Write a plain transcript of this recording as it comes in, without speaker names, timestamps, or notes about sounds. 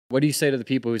What do you say to the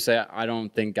people who say, I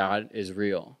don't think God is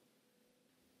real?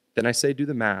 Then I say, do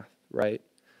the math, right?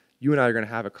 You and I are going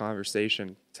to have a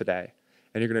conversation today,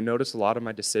 and you're going to notice a lot of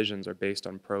my decisions are based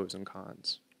on pros and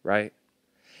cons, right?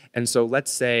 And so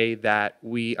let's say that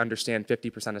we understand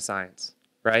 50% of science,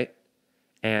 right?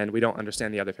 And we don't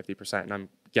understand the other 50%. And I'm,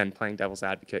 again, playing devil's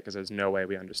advocate because there's no way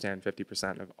we understand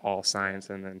 50% of all science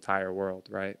in the entire world,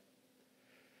 right?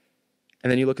 And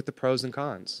then you look at the pros and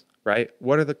cons, right?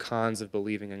 What are the cons of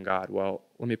believing in God? Well,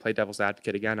 let me play devil's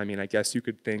advocate again. I mean, I guess you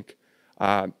could think,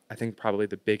 I think probably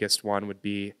the biggest one would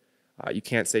be you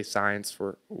can't say science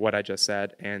for what I just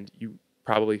said. And you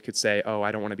probably could say, oh,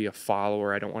 I don't want to be a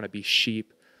follower. I don't want to be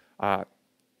sheep. And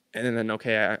then,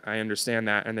 okay, I understand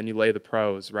that. And then you lay the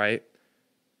pros, right?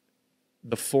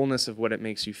 The fullness of what it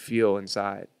makes you feel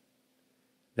inside.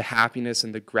 The happiness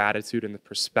and the gratitude and the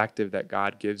perspective that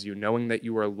God gives you, knowing that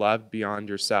you are loved beyond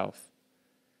yourself.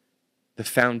 The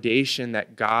foundation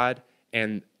that God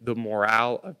and the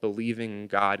morale of believing in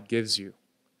God gives you.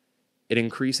 It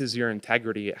increases your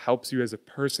integrity. It helps you as a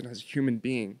person, as a human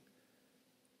being.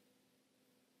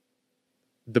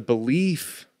 The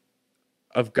belief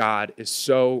of God is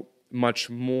so much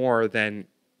more than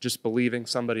just believing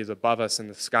somebody's above us in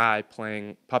the sky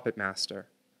playing puppet master.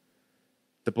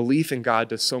 The belief in God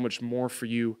does so much more for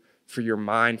you, for your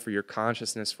mind, for your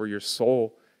consciousness, for your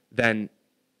soul than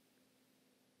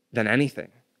anything.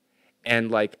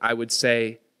 And like I would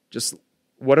say, just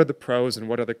what are the pros and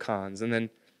what are the cons? And then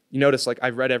you notice, like,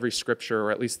 I've read every scripture,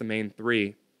 or at least the main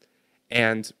three.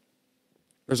 And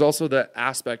there's also the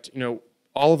aspect,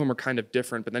 all of them are kind of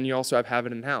different, but then you also have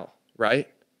heaven and hell, right?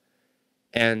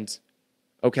 And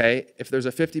okay, if there's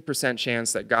a 50%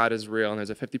 chance that God is real and there's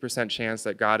a 50% chance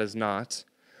that God is not,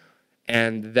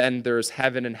 and then there's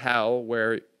heaven and hell,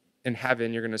 where in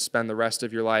heaven you're going to spend the rest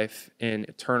of your life in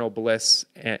eternal bliss,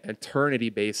 eternity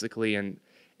basically, in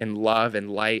love and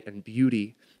light and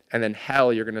beauty. And then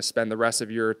hell, you're going to spend the rest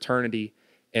of your eternity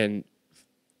in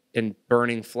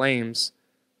burning flames.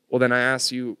 Well, then I ask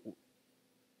you,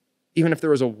 even if there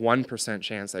was a 1%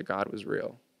 chance that God was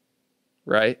real,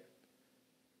 right?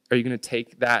 Are you going to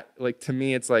take that? Like, to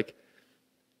me, it's like,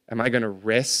 am I going to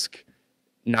risk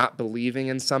not believing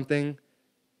in something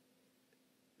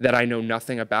that I know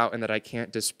nothing about and that I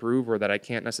can't disprove or that I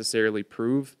can't necessarily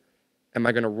prove? Am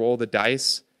I going to roll the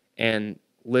dice and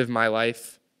live my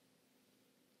life?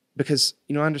 Because,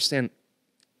 I understand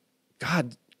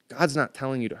God's not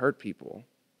telling you to hurt people.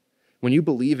 When you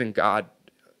believe in God,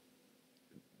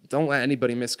 don't let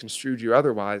anybody misconstrue you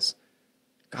otherwise.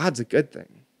 God's a good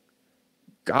thing.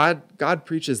 God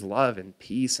preaches love and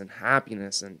peace and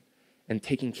happiness and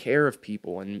taking care of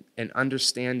people and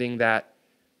understanding that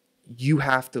you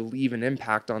have to leave an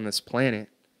impact on this planet,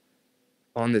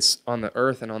 on the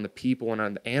earth and on the people and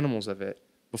on the animals of it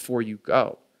before you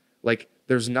go. Like,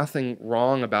 there's nothing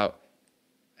wrong about,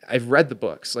 I've read the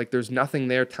books, like there's nothing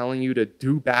there telling you to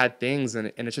do bad things,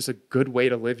 and it's just a good way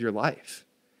to live your life.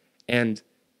 And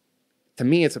to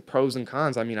me, it's a pros and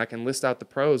cons. I mean, I can list out the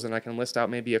pros and I can list out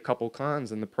maybe a couple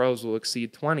cons, and the pros will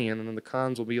exceed 20, and then the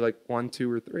cons will be like 1, 2,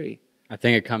 or 3. I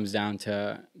think it comes down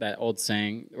to that old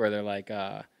saying where they're like,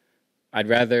 I'd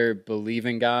rather believe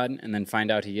in God and then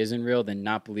find out he isn't real than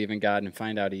not believe in God and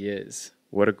find out he is.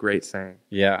 What a great saying.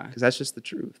 Yeah. Because that's just the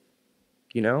truth.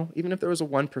 Even if there was a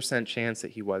 1% chance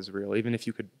that he was real, even if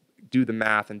you could do the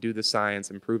math and do the science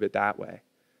and prove it that way.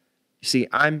 You see,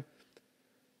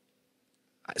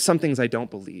 some things I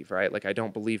don't believe, right? Like, I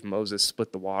don't believe Moses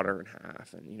split the water in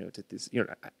half, and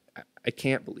I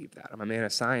can't believe that. I'm a man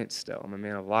of science still. I'm a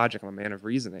man of logic. I'm a man of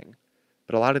reasoning.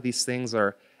 But a lot of these things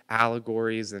are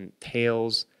allegories and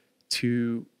tales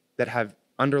that have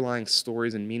underlying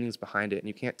stories and meanings behind it, and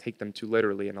you can't take them too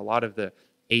literally. And a lot of the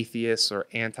atheists or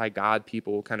anti-God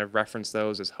people will kind of reference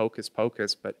those as hocus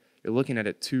pocus, but you're looking at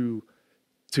it too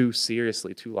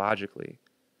seriously, too logically.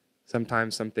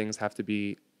 Sometimes some things have to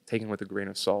be taken with a grain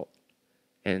of salt.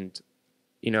 And,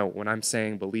 when I'm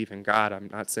saying believe in God, I'm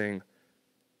not saying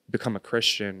become a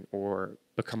Christian or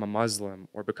become a Muslim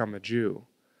or become a Jew.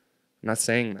 I'm not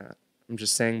saying that. I'm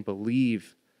just saying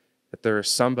believe that there is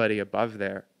somebody above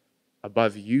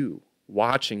you,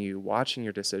 watching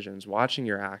your decisions, watching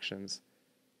your actions,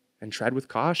 and tread with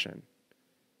caution.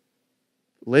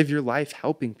 Live your life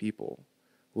helping people.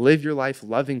 Live your life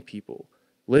loving people.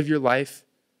 Live your life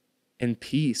in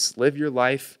peace. Live your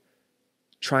life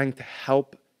trying to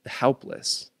help the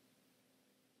helpless.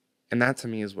 And that, to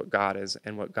me, is what God is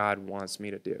and what God wants me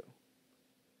to do.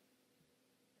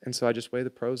 And so I just weigh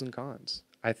the pros and cons.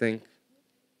 I think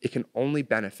it can only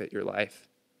benefit your life,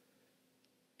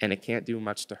 and it can't do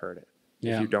much to hurt it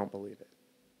if you don't believe it.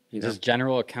 Just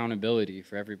general accountability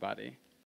for everybody.